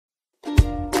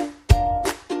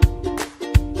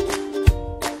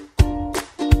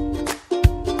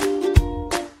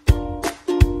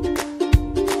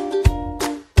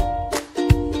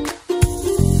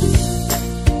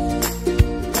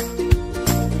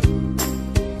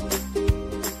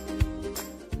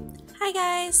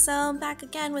so I'm back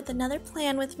again with another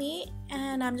plan with me,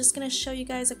 and I'm just going to show you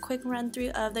guys a quick run through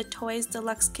of the Toys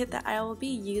Deluxe kit that I will be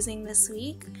using this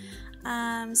week.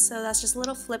 So that's just a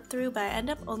little flip through, but I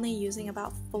end up only using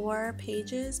about 4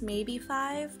 pages, maybe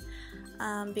 5,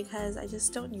 because I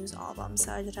just don't use all of them,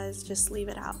 so I just leave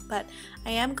it out. But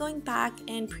I am going back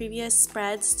in previous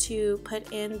spreads to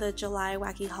put in the July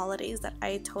wacky holidays that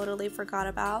I totally forgot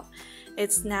about.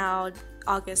 It's now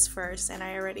August 1st and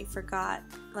I already forgot,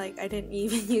 like I didn't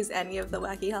even use any of the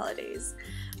wacky holidays.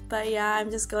 But yeah,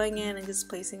 I'm just going in and just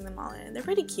placing them all in. They're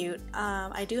pretty cute.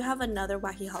 I do have another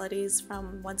wacky holidays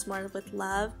from Once More with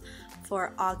Love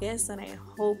for August, and I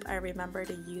hope I remember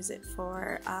to use it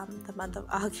for the month of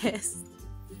August.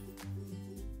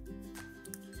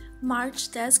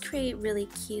 March does create really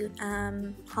cute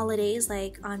holidays,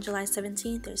 like on July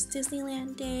 17th there's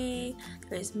Disneyland Day,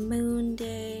 there's Moon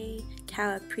Day,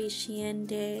 Cow Appreciation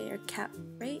Day, or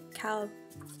Cow,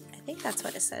 I think that's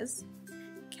what it says.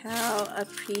 Cow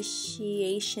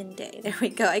Appreciation Day. There we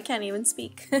go. I can't even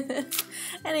speak.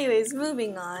 Anyways,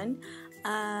 moving on.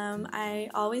 I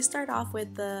always start off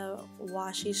with the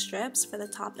washi strips for the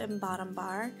top and bottom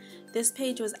bar. This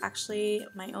page was actually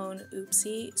my own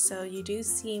oopsie, so you do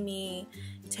see me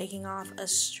taking off a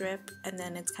strip and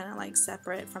then it's kind of like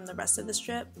separate from the rest of the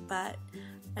strip, but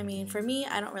I mean, for me,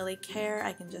 I don't really care.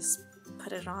 I can just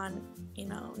put it on, you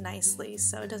know, nicely,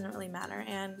 so it doesn't really matter.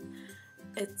 And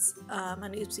it's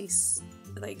an oopsie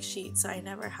like sheet, so I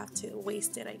never have to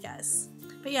waste it, I guess.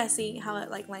 But yeah, see how it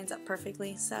like lines up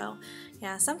perfectly. So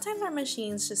yeah, sometimes our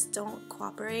machines just don't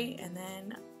cooperate, and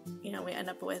then, you know, we end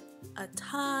up with a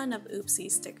ton of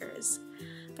oopsie stickers.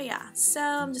 But yeah, so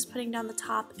I'm just putting down the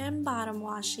top and bottom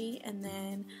washi, and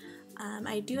then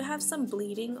I do have some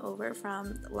bleeding over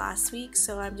from last week,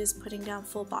 so I'm just putting down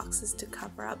full boxes to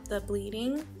cover up the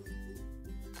bleeding.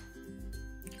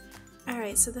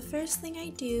 Alright, so the first thing I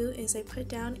do is I put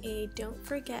down a don't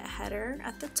forget header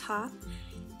at the top,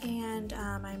 and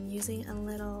I'm using a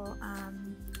little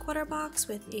quarter box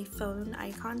with a phone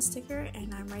icon sticker,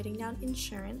 and I'm writing down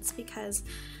insurance because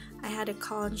I had to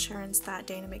call insurance that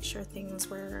day to make sure things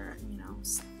were, you know,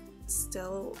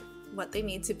 still what they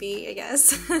need to be, I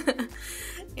guess.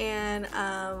 And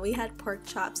we had pork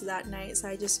chops that night, so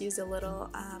I just used a little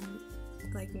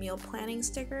like meal planning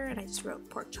sticker, and I just wrote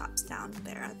pork chops down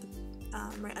there at the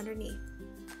right underneath.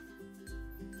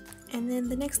 And then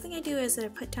the next thing I do is that I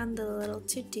put down the little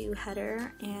to-do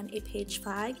header and a page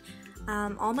flag.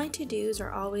 All my to-dos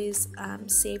are always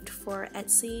saved for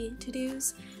Etsy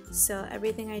to-dos, so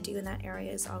everything I do in that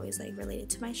area is always like related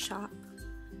to my shop.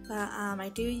 But I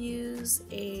do use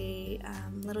a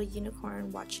little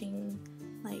unicorn watching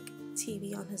like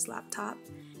TV on his laptop,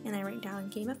 and I write down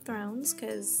Game of Thrones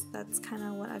because that's kind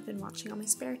of what I've been watching on my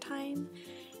spare time.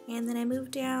 And then I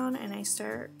move down and I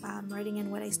start writing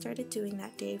in what I started doing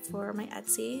that day for my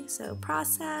Etsy. So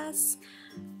process,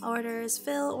 orders,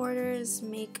 fill orders,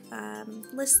 make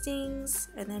listings,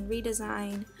 and then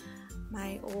redesign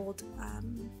my old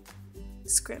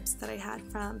scripts that I had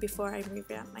from before I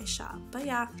revamped my shop. But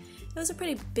yeah, it was a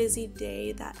pretty busy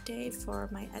day that day for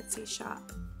my Etsy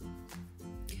shop.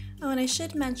 Oh, and I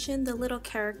should mention the little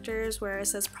characters where it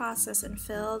says process and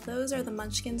fill. Those are the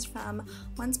munchkins from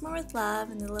Once More with Love,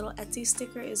 and the little Etsy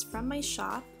sticker is from my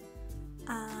shop.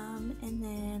 And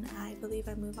then I believe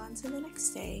I move on to the next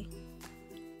day.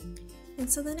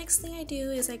 And so the next thing I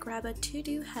do is I grab a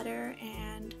to-do header,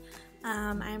 and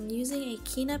I'm using a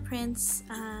Kina Prints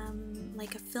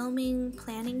like a filming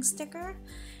planning sticker,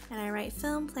 and I write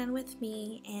film plan with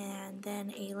me, and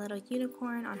then a little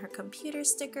unicorn on her computer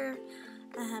sticker.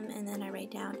 And then I write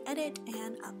down edit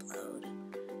and upload.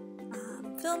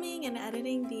 Filming and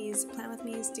editing these plan with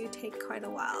me's do take quite a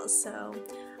while, so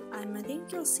I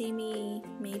think you'll see me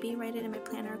maybe write it in my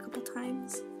planner a couple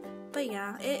times. But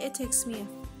yeah, it takes me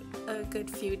a good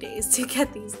few days to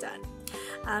get these done.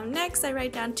 Next I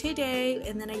write down today,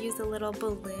 and then I use the little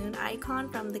balloon icon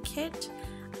from the kit.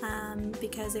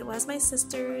 Because it was my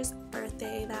sister's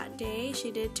birthday that day.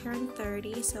 She did turn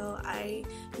 30, so I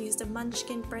used a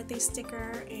Munchkin birthday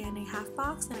sticker and a half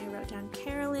box, and I wrote down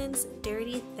Carolyn's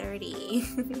Dirty 30.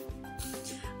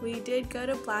 We did go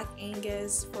to Black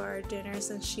Angus for dinner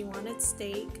since she wanted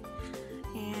steak,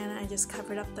 and I just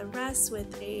covered up the rest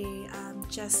with a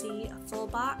Jessie full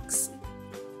box.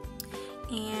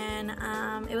 And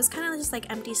it was kind of just like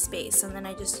empty space, and then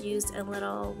I just used a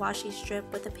little washi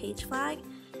strip with a page flag,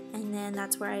 and then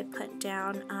that's where I put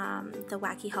down the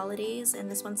wacky holidays,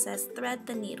 and this one says thread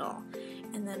the needle.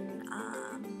 And then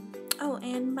oh,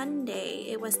 and Monday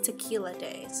it was tequila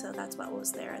day, so that's what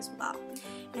was there as well.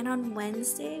 And on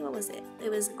Wednesday, what was it? It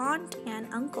was Aunt and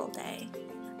Uncle Day.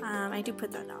 I do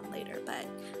put that down later, but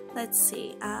let's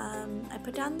see. I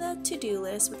put down the to-do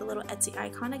list with a little Etsy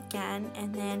icon again,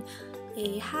 and then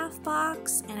a half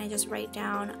box, and I just write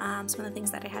down some of the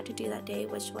things that I had to do that day,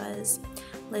 which was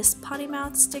list potty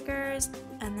mouth stickers,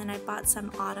 and then I bought some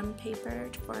autumn paper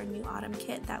for a new autumn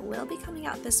kit that will be coming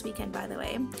out this weekend, by the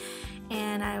way,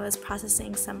 and I was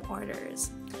processing some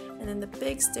orders. And then the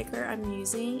big sticker I'm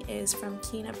using is from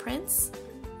Kina Prince.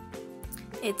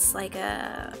 It's like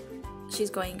she's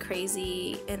going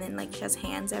crazy, and then like she has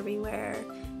hands everywhere.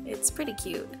 It's pretty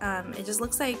cute. It just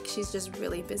looks like she's just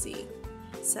really busy.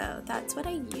 So that's what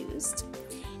I used.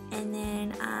 And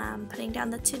then putting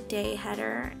down the today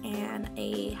header and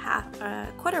a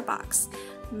quarter box.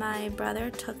 My brother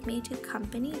took me to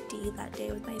Company D that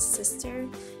day with my sister.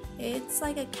 It's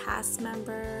like a cast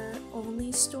member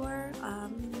only store.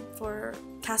 For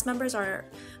cast members are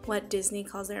what Disney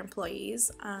calls their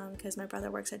employees, because my brother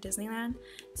works at Disneyland.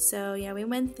 So yeah, we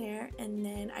went there, and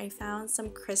then I found some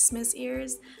Christmas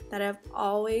ears that I've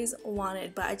always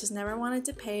wanted, but I just never wanted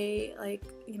to pay like,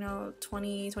 you know,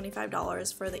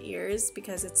 $20–$25 for the ears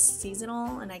because it's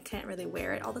seasonal and I can't really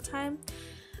wear it all the time.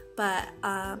 But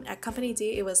at Company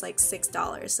D it was like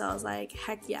 $6, so I was like,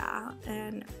 heck yeah.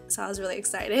 And so I was really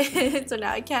excited. So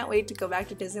now I can't wait to go back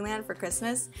to Disneyland for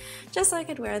Christmas just so I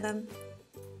could wear them.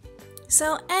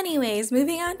 So anyways,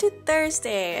 moving on to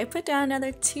Thursday, I put down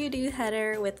another to-do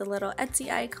header with a little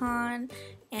Etsy icon,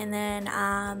 and then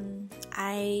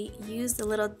I used the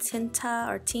little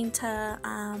Tinta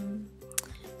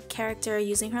character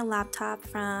using her laptop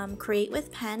from Create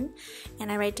with Pen, and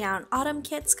I write down autumn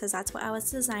kits because that's what I was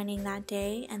designing that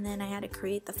day, and then I had to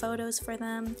create the photos for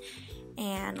them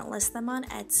and list them on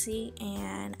Etsy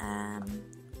and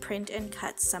print and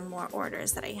cut some more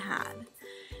orders that I had.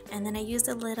 And then I used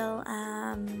a little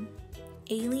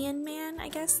alien man, I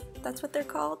guess that's what they're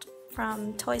called,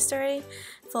 from Toy Story,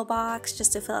 full box,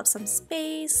 just to fill up some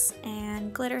space,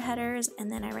 and glitter headers. And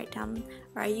then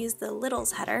I used the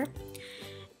Littles header.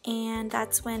 And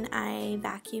that's when I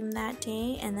vacuumed that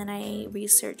day, and then I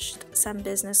researched some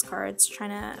business cards trying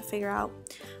to figure out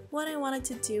what I wanted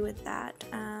to do with that.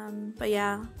 But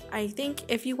yeah, I think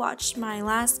if you watched my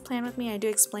last plan with me, I do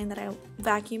explain that I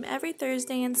vacuum every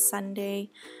Thursday and Sunday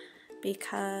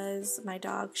because my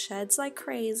dog sheds like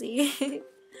crazy.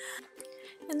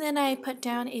 And then I put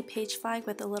down a page flag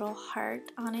with a little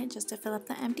heart on it just to fill up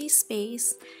the empty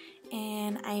space.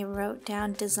 And I wrote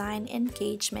down design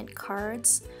engagement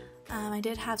cards. I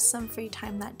did have some free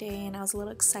time that day and I was a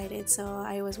little excited, so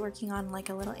I was working on like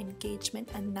a little engagement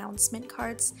announcement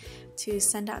cards to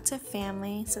send out to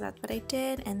family, so that's what I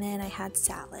did. And then I had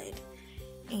salad.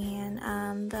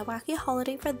 And the wacky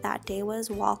holiday for that day was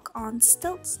Walk on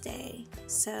Stilts Day,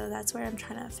 so that's where I'm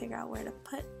trying to figure out where to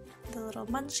put the little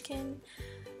munchkin.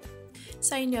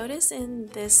 So I noticed in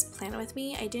this plan with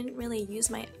me, I didn't use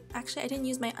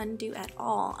my undo at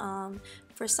all.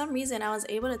 For some reason, I was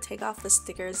able to take off the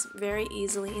stickers very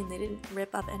easily and they didn't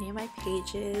rip up any of my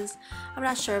pages. I'm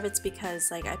not sure if it's because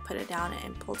like I put it down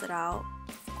and pulled it out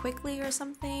quickly or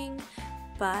something,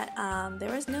 but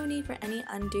there was no need for any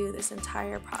undo this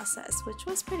entire process, which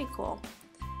was pretty cool.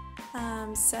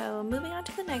 So moving on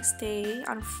to the next day,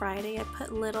 on Friday, I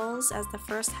put Littles as the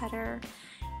first header.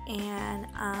 And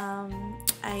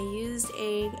I used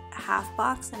a half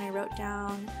box and I wrote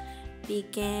down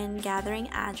begin gathering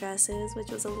addresses,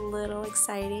 which was a little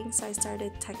exciting, so I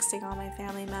started texting all my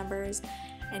family members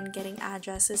and getting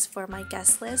addresses for my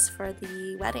guest list for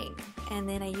the wedding. And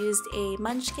then I used a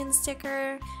munchkin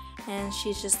sticker and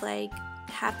she's just like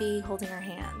happy holding her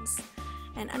hands.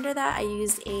 And under that I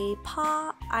used a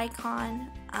paw icon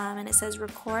and it says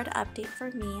record update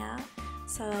for Mia.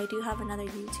 So I do have another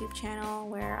YouTube channel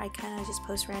where I kind of just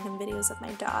post random videos of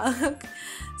my dog.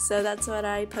 So that's what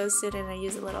I posted, and I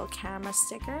use a little camera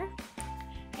sticker.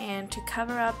 And to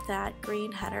cover up that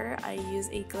green header, I use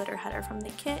a glitter header from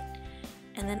the kit.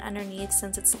 And then underneath,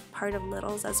 since it's part of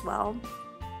Littles as well,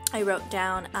 I wrote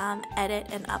down edit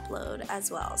and upload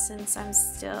as well, since I'm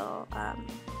still,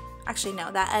 actually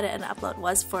no, that edit and upload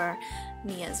was for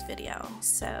Mia's video,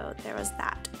 so there was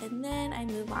that. And then I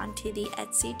move on to the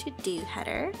Etsy to-do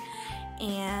header,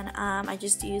 and I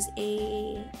just used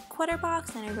a quarter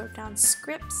box and I wrote down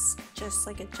scripts, just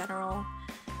like a general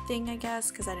thing I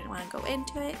guess, because I didn't want to go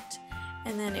into it.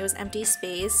 And then it was empty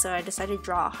space, so I decided to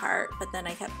draw a heart, but then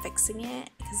I kept fixing it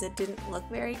because it didn't look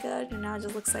very good, and now it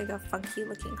just looks like a funky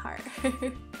looking heart.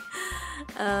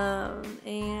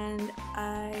 And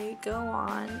I go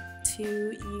on to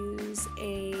use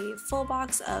a full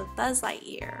box of Buzz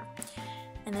Lightyear.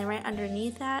 And then right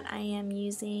underneath that, I am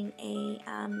using a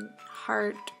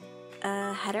heart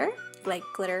header, like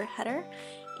glitter header.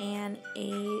 and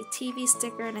a TV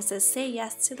sticker, and it says "Say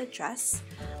Yes to the Dress."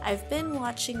 I've been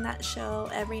watching that show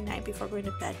every night before going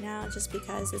to bed now, just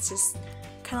because it's just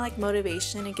kind of like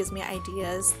motivation. It gives me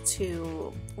ideas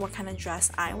to what kind of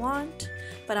dress I want,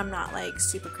 but I'm not like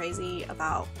super crazy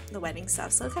about the wedding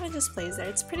stuff, so it kind of just plays there.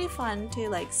 It's pretty fun to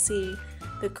like see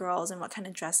the girls and what kind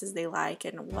of dresses they like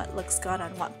and what looks good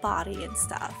on what body and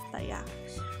stuff. But yeah,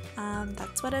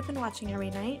 that's what I've been watching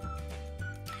every night.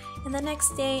 And the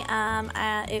next day,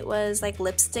 it was like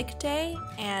lipstick day,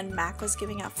 and Mac was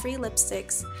giving out free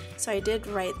lipsticks, so I did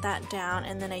write that down,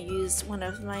 and then I used one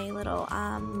of my little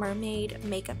mermaid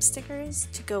makeup stickers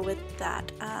to go with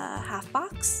that half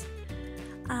box.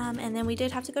 And then we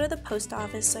did have to go to the post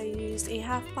office, so I used a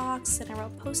half box and I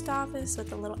wrote post office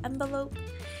with a little envelope,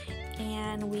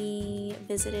 and we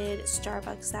visited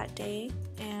Starbucks that day,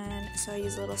 and so I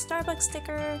used a little Starbucks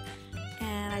sticker,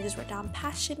 and I just wrote down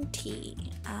passion tea.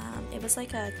 It was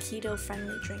like a keto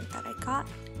friendly drink that I got.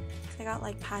 So I got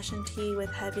like passion tea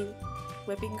with heavy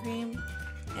whipping cream,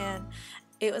 and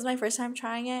it was my first time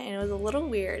trying it, and it was a little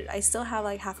weird. I still have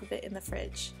like half of it in the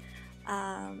fridge.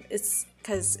 It's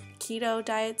because keto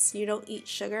diets, you don't eat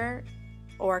sugar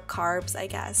or carbs, I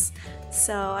guess,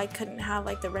 so I couldn't have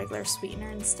like the regular sweetener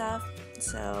and stuff,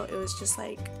 so it was just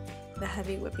like the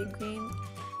heavy whipping cream.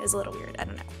 It was a little weird, I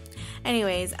don't know.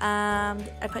 Anyways,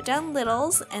 I put down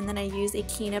littles, and then I used a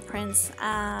Kina Prince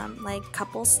like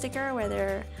couple sticker where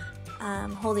they're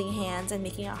holding hands and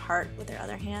making a heart with their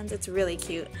other hands. It's really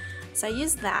cute. So I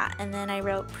used that, and then I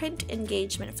wrote print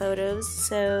engagement photos.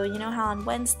 So you know how on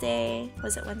Wednesday,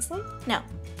 was it Wednesday? No,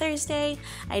 Thursday,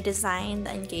 I designed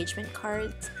the engagement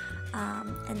cards.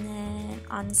 And then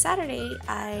on Saturday,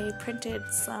 I printed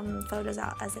some photos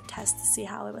out as a test to see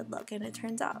how it would look, and it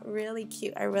turns out really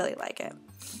cute. I really like it.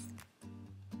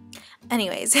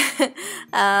 Anyways,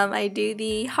 I do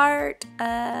the heart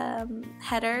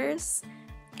headers,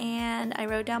 and I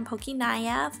wrote down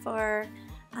Pokinaya for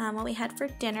what we had for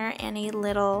dinner, and a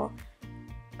little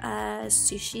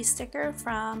sushi sticker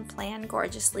from Plan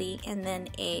Gorgeously, and then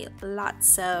a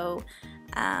Lotso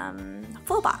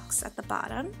full box at the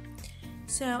bottom.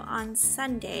 So on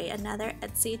Sunday, another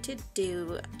Etsy to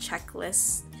do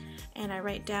checklist, and I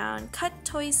write down cut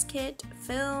toys kit,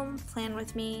 film, plan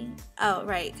with me. Oh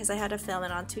right, because I had to film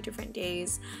it on 2 different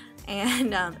days,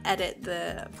 and edit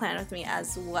the plan with me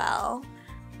as well.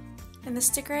 And the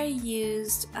sticker I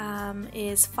used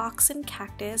is Fox and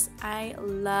Cactus. I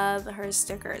love her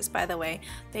stickers, by the way.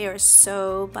 They are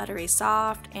so buttery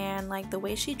soft, and like the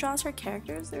way she draws her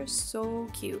characters, they're so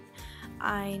cute.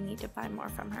 I need to buy more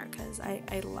from her because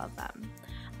I love them.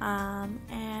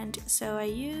 And so I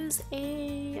use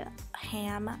a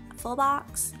ham full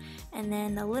box, and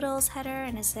then the littles header,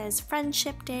 and it says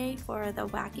Friendship Day for the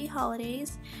wacky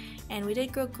holidays. And we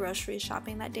did go grocery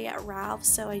shopping that day at Ralph's,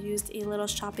 so I used a little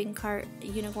shopping cart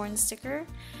unicorn sticker.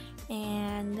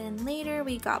 And then later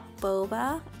we got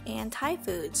boba and Thai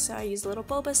food, so I used a little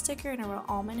boba sticker, and I wrote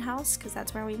Almond House because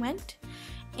that's where we went.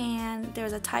 And there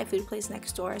was a Thai food place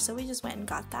next door, so we just went and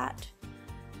got that.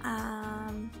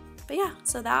 But yeah,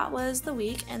 so that was the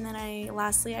week. And then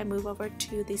lastly I move over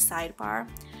to the sidebar.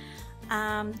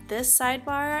 This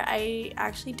sidebar I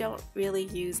actually don't really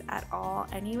use at all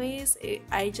anyways.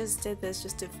 I just did this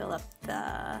just to fill up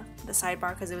the sidebar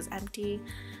because it was empty.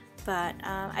 But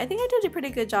I think I did a pretty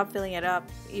good job filling it up,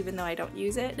 even though I don't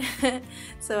use it.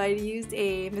 So I used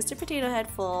a Mr. Potato Head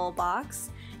full box,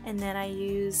 and then I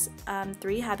use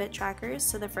 3 habit trackers.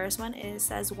 So the first one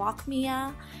says Walk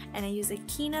Mia, and I use a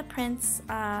Kina Prince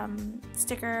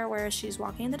sticker where she's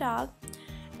walking the dog.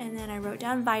 And then I wrote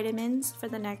down vitamins for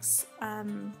the next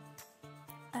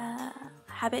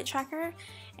habit tracker,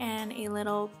 and a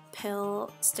little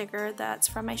pill sticker that's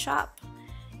from my shop,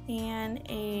 and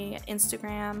a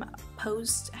Instagram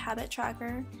post habit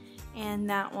tracker, and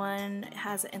that one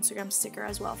has an Instagram sticker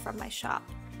as well from my shop.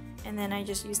 And then I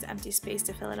just used the empty space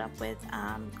to fill it up with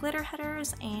glitter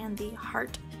headers and the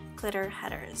heart glitter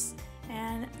headers.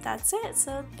 And that's it.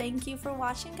 So thank you for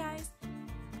watching, guys.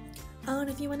 Oh, and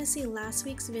if you want to see last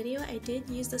week's video, I did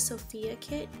use the Sophia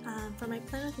kit for my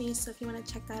plan with me, so if you want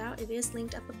to check that out, it is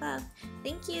linked up above.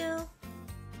 Thank you!